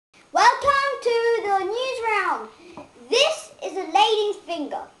news round. This is a lady's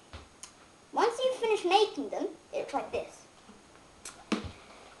finger. Once you finish making them, it looks like this.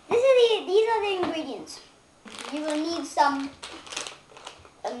 These are the ingredients. You will need some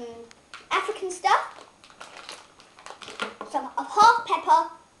African stuff, some half pepper,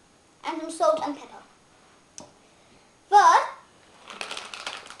 and some salt and pepper. First,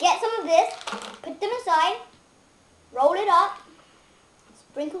 get some of this, put them aside, roll it up,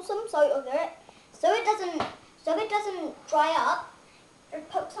 sprinkle some salt over it, so it doesn't dry up. Just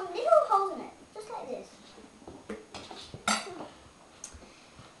poke some little holes in it, just like this.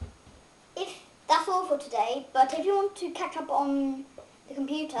 That's all for today, but if you want to catch up on the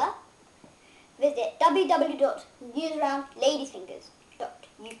computer, visit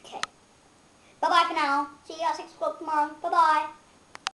www.newsaroundladiesfingers.uk. Bye bye for now. See you at 6 o'clock tomorrow. Bye bye.